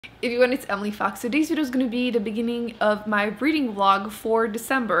Everyone, it's Emily Fox. Today's video is going to be the beginning of my reading vlog for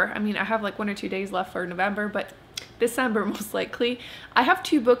December. I mean, I have like 1 or 2 days left for November, but December most likely. I have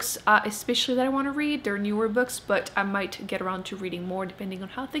 2 books especially that I want to read. They're newer books, but I might get around to reading more depending on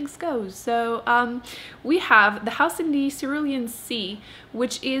how things go. So we have The House in the Cerulean Sea,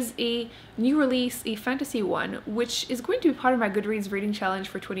 which is a new release, a fantasy one, which is going to be part of my Goodreads reading challenge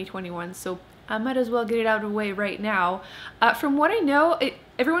for 2021. So I might as well get it out of the way right now. From what I know,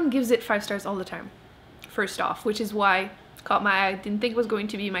 everyone gives it 5 stars all the time, first off, which is why it caught my eye. I didn't think it was going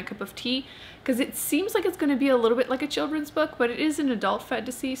to be my cup of tea, because it seems like it's going to be a little bit like a children's book, but it is an adult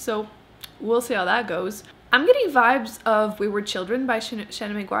fantasy, so we'll see how that goes. I'm getting vibes of Wayward Children by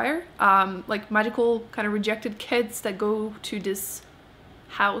Shauna Marie, like magical kind of rejected kids that go to this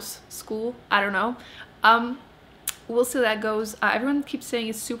house, school, I don't know. We'll see how that goes. Everyone keeps saying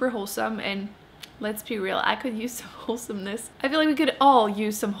it's super wholesome, and let's be real, I could use some wholesomeness. I feel like we could all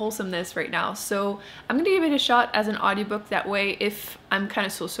use some wholesomeness right now. So I'm gonna give it a shot as an audiobook. That way, if I'm kind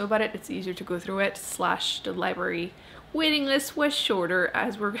of so-so about it, it's easier to go through it, / the library waiting list was shorter,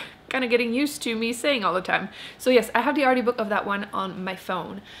 as we're kind of getting used to me saying all the time. So yes, I have the audiobook of that one on my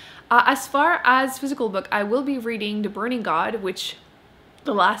phone. As far as physical book, I will be reading The Burning God, which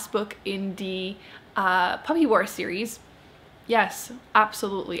the last book in the Puppy War series. Yes,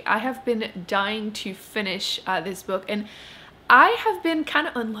 absolutely. I have been dying to finish this book, and I have been kind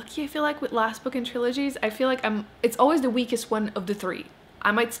of unlucky, I feel like, with last book in trilogies. I feel like it's always the weakest one of the 3.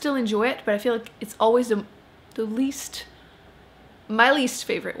 I might still enjoy it, but I feel like it's always my least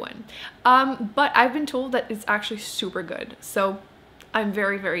favorite one. But I've been told that it's actually super good, so I'm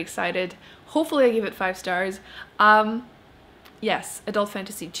very, very excited. Hopefully I give it 5 stars. Yes, adult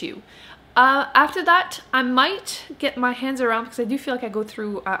fantasy too. After that, I might get my hands around, because I do feel like I go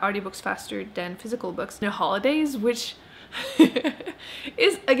through audiobooks faster than physical books, The Holidays, which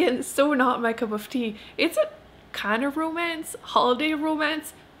is, again, so not my cup of tea. It's a kind of romance, holiday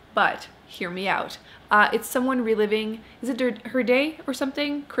romance, but hear me out. It's someone reliving, is it her day or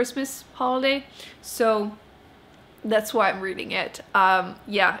something? Christmas holiday? So that's why I'm reading it.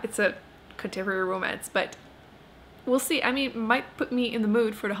 Yeah, it's a contemporary romance, but we'll see. I mean, it might put me in the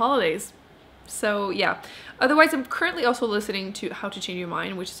mood for the holidays. So yeah, otherwise I'm currently also listening to How to Change Your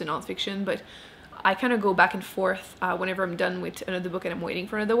Mind, which is a nonfiction, but I kind of go back and forth whenever I'm done with another book and I'm waiting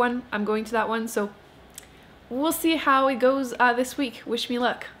for another one. I'm going to that one, so we'll see how it goes this week. Wish me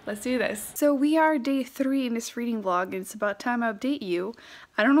luck. Let's do this. So we are day 3 in this reading vlog, and it's about time I update you.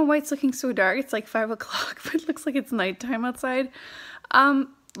 I don't know why it's looking so dark. It's like 5 o'clock, but it looks like it's nighttime outside.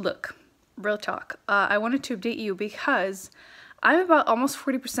 Look, real talk. I wanted to update you because I'm about almost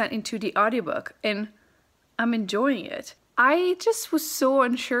 40% into the audiobook, and I'm enjoying it. I just was so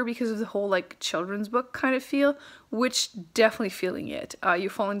unsure because of the whole like children's book kind of feel, which definitely feeling it. You're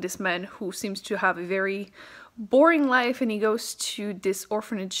following this man who seems to have a very boring life, and he goes to this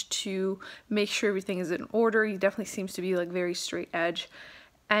orphanage to make sure everything is in order. He definitely seems to be like very straight edge,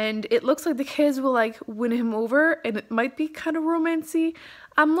 and it looks like the kids will like win him over, and it might be kind of romancy.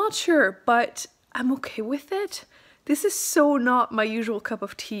 I'm not sure, but I'm okay with it. This is so not my usual cup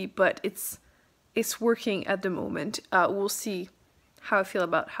of tea, but it's working at the moment. We'll see how I feel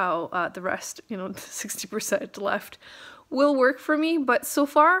about how the rest, you know, the 60% left will work for me, but so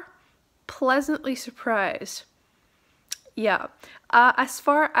far, pleasantly surprised. Yeah. As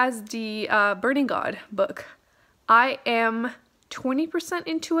far as the Burning God book, I am 20%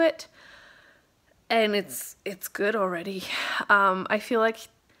 into it, and it's good already. I feel like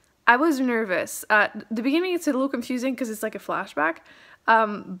I was nervous. At the beginning it's a little confusing because it's like a flashback,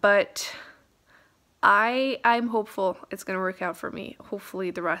 but I'm hopeful it's gonna work out for me.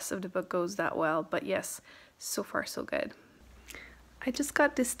 Hopefully the rest of the book goes that well, but yes, so far so good. I just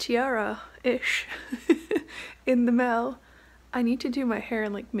got this tiara-ish in the mail. I need to do my hair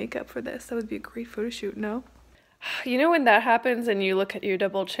and like makeup for this. That would be a great photo shoot, no? You know when that happens and you look at your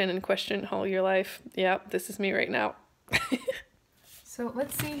double chin and question all your life? Yeah, this is me right now. So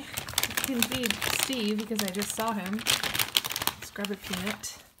let's see if you can read Steve, because I just saw him. Let's grab a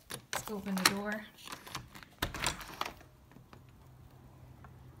peanut. Let's open the door.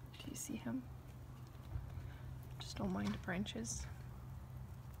 Do you see him? Just don't mind the branches.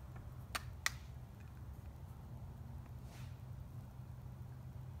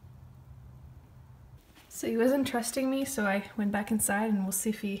 So he wasn't trusting me, so I went back inside, and we'll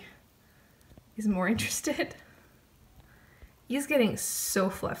see if he is more interested. He's getting so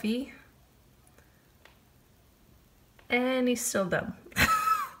fluffy. And he's still dumb.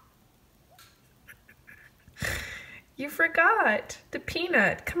 You forgot the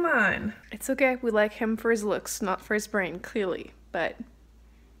peanut, come on. It's okay, we like him for his looks, not for his brain, clearly, but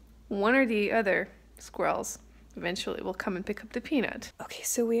one or the other squirrels eventually will come and pick up the peanut. Okay,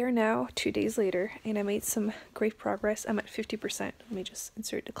 so we are now 2 days later, and I made some great progress. I'm at 50%. Let me just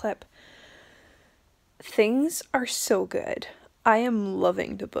insert the clip. Things are so good. I am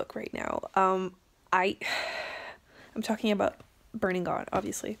loving the book right now. I'm talking about Burning God,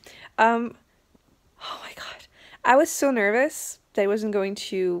 obviously. Oh my god. I was so nervous that I wasn't going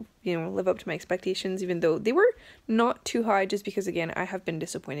to, you know, live up to my expectations, even though they were not too high, just because, again, I have been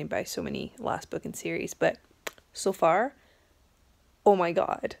disappointed by so many last book in series. But so far, oh my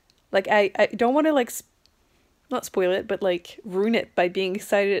god. Like, I don't want to, like, not spoil it, but, like, ruin it by being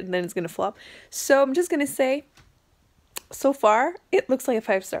excited and then it's gonna flop. So I'm just gonna say, so far, it looks like a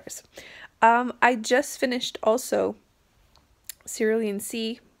 5 stars. I just finished also Cerulean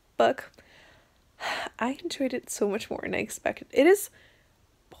Sea book. I enjoyed it so much more than I expected. It is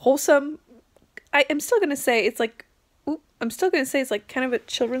wholesome. I'm still gonna say it's like, it's like kind of a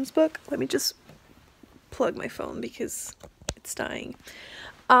children's book. Let me just plug my phone because it's dying.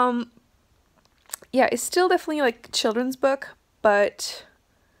 Yeah, it's still definitely like a children's book, but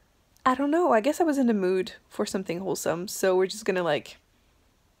I don't know. I guess I was in the mood for something wholesome, so we're just gonna like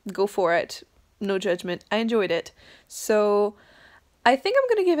go for it. No judgment. I enjoyed it. So I think I'm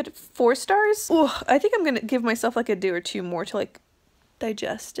gonna give it 4 stars. Ooh, I think I'm gonna give myself like a day or two more to like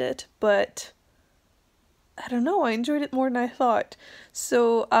digest it, but I don't know. I enjoyed it more than I thought.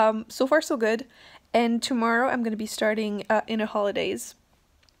 So so far so good. And tomorrow I'm gonna be starting Inner Holidays,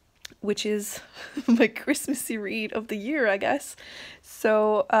 which is my Christmassy read of the year, I guess.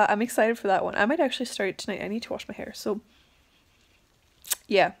 So I'm excited for that one. I might actually start it tonight. I need to wash my hair. So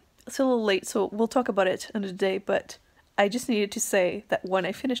yeah, it's a little late, so we'll talk about it another day, but I just needed to say that 1,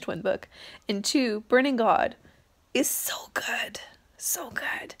 I finished 1 book, and 2, Burning God is so good. So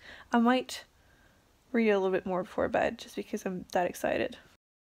good. I might read it a little bit more before bed just because I'm that excited.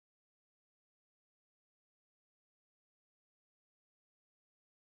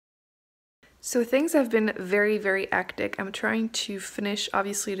 So things have been very, very hectic. I'm trying to finish,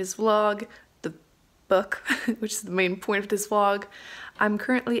 obviously, this vlog, the book, which is the main point of this vlog. I'm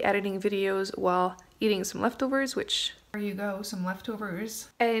currently editing videos while eating some leftovers, which, there you go, some leftovers.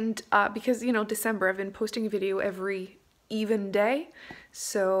 And because, you know, December, I've been posting a video every even day.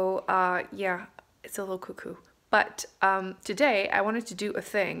 So yeah, it's a little cuckoo. But today I wanted to do a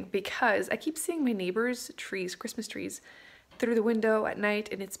thing because I keep seeing my neighbors' trees, Christmas trees, through the window at night,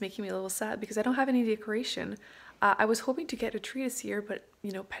 and it's making me a little sad because I don't have any decoration. I was hoping to get a tree this year, but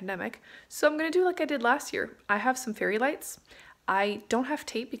you know, pandemic. So I'm gonna do like I did last year. I have some fairy lights. I don't have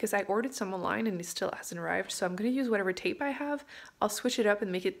tape because I ordered some online and it still hasn't arrived. So I'm gonna use whatever tape I have. I'll switch it up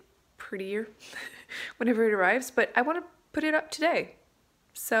and make it prettier whenever it arrives, but I want to put it up today.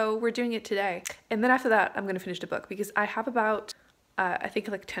 So we're doing it today. And then after that, I'm gonna finish the book because I have about, I think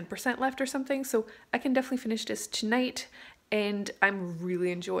like 10% left or something. So I can definitely finish this tonight. And I'm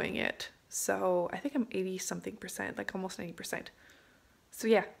really enjoying it. So I think I'm 80 something percent, like almost 90%. So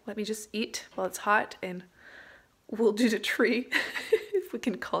yeah, let me just eat while it's hot and we'll do the tree, if we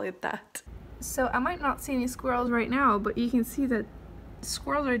can call it that. So I might not see any squirrels right now, but you can see that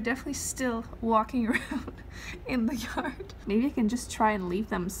squirrels are definitely still walking around in the yard. Maybe I can just try and leave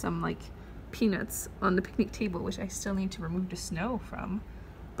them some like peanuts on the picnic table, which I still need to remove the snow from.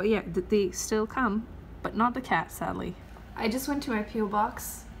 But yeah, they still come, but not the cat, sadly. I just went to my P.O.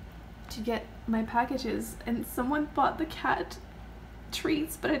 box to get my packages and someone bought the cat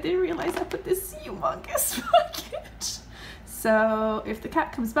treats, but I didn't realize I put this humongous package. So if the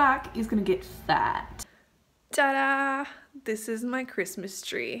cat comes back, he's gonna get fat. Ta-da! This is my Christmas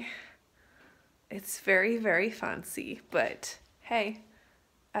tree. It's very, very fancy, but hey,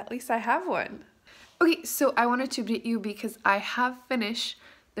 at least I have one. Okay, so I wanted to update you because I have finished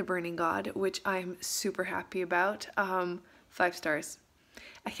The Burning God, which I'm super happy about. 5 stars.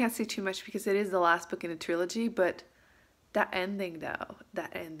 I can't say too much because it is the last book in a trilogy, but that ending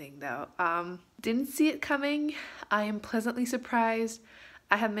though, didn't see it coming. I am pleasantly surprised.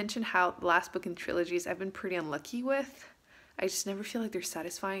 I have mentioned how the last book in trilogies I've been pretty unlucky with. I just never feel like they're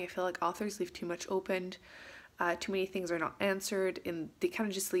satisfying. I feel like authors leave too much open. Too many things are not answered, and they kind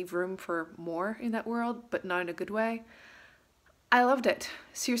of just leave room for more in that world, but not in a good way. I loved it.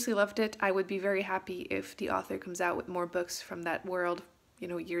 Seriously loved it. I would be very happy if the author comes out with more books from that world, you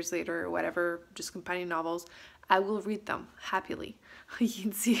know, years later or whatever, just companion novels. I will read them happily. You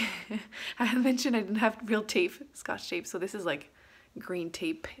can see, I mentioned I didn't have real tape, Scotch tape, so this is like green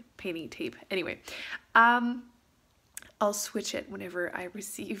tape, painting tape. Anyway, I'll switch it whenever I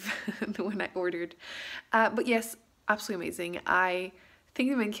receive the one I ordered. But yes, absolutely amazing. I think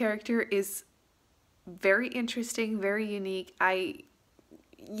the main character is very interesting, very unique.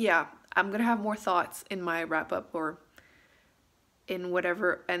 yeah, I'm gonna have more thoughts in my wrap up or in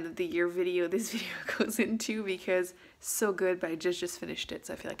whatever end of the year video this video goes into, because so good, but I just finished it,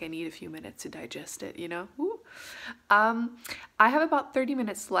 so I feel like I need a few minutes to digest it, you know? Woo. I have about 30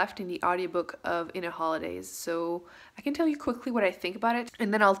 minutes left in the audiobook of In a Holidays, so I can tell you quickly what I think about it,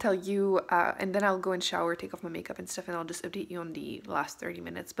 and then I'll tell you, and then I'll go and shower, take off my makeup and stuff, and I'll just update you on the last 30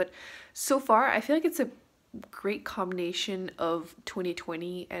 minutes. But so far, I feel like it's a great combination of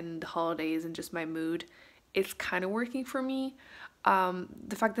 2020 and the holidays and just my mood. It's kind of working for me.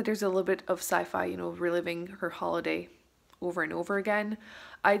 The fact that there's a little bit of sci-fi, you know, reliving her holiday over and over again.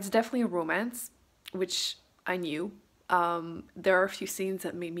 It's definitely a romance, which I knew. There are a few scenes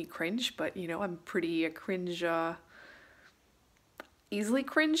that made me cringe, but you know, I'm pretty easily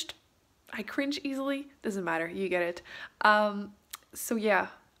cringed. I cringe easily, doesn't matter, you get it. So yeah,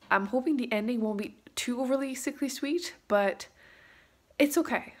 I'm hoping the ending won't be too overly sickly sweet, but it's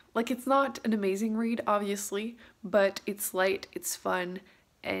okay. Like, it's not an amazing read, obviously, but it's light, it's fun,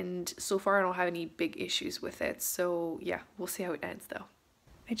 and so far I don't have any big issues with it. So yeah, we'll see how it ends though.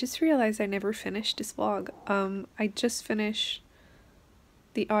 I just realized I never finished this vlog. I just finished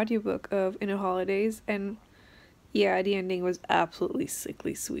the audiobook of In a Holidays, and yeah, the ending was absolutely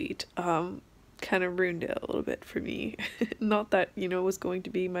sickly sweet. Kind of ruined it a little bit for me. Not that, you know, it was going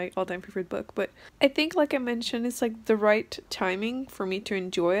to be my all-time favorite book, but I think, like I mentioned, it's like the right timing for me to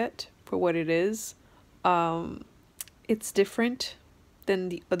enjoy it for what it is. It's different than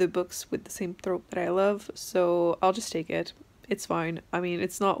the other books with the same trope that I love, so I'll just take it. It's fine. I mean,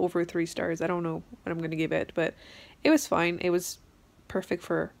 it's not over 3 stars. I don't know what I'm gonna give it, but it was fine. It was perfect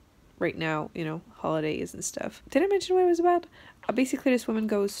for right now, you know, holidays and stuff. Did I mention what it was about? Basically, this woman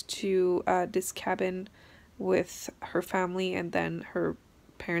goes to this cabin with her family and then her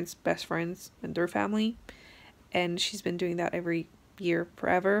parents' best friends and their family, and she's been doing that every year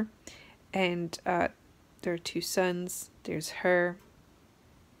forever. And there are 2 sons. There's her.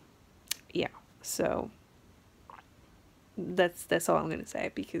 Yeah, so that's all I'm gonna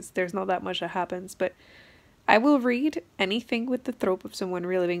say, because there's not that much that happens, but I will read anything with the trope of someone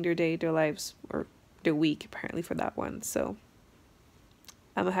reliving their day, their lives, or their week, apparently, for that one. So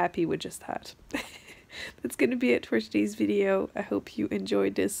I'm happy with just that. That's gonna be it for today's video. I hope you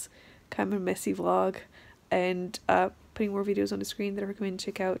enjoyed this kind of messy vlog, and putting more videos on the screen that I recommend to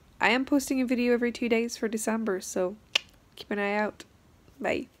check out. I am posting a video every 2 days for December, so keep an eye out.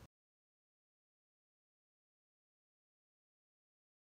 Bye.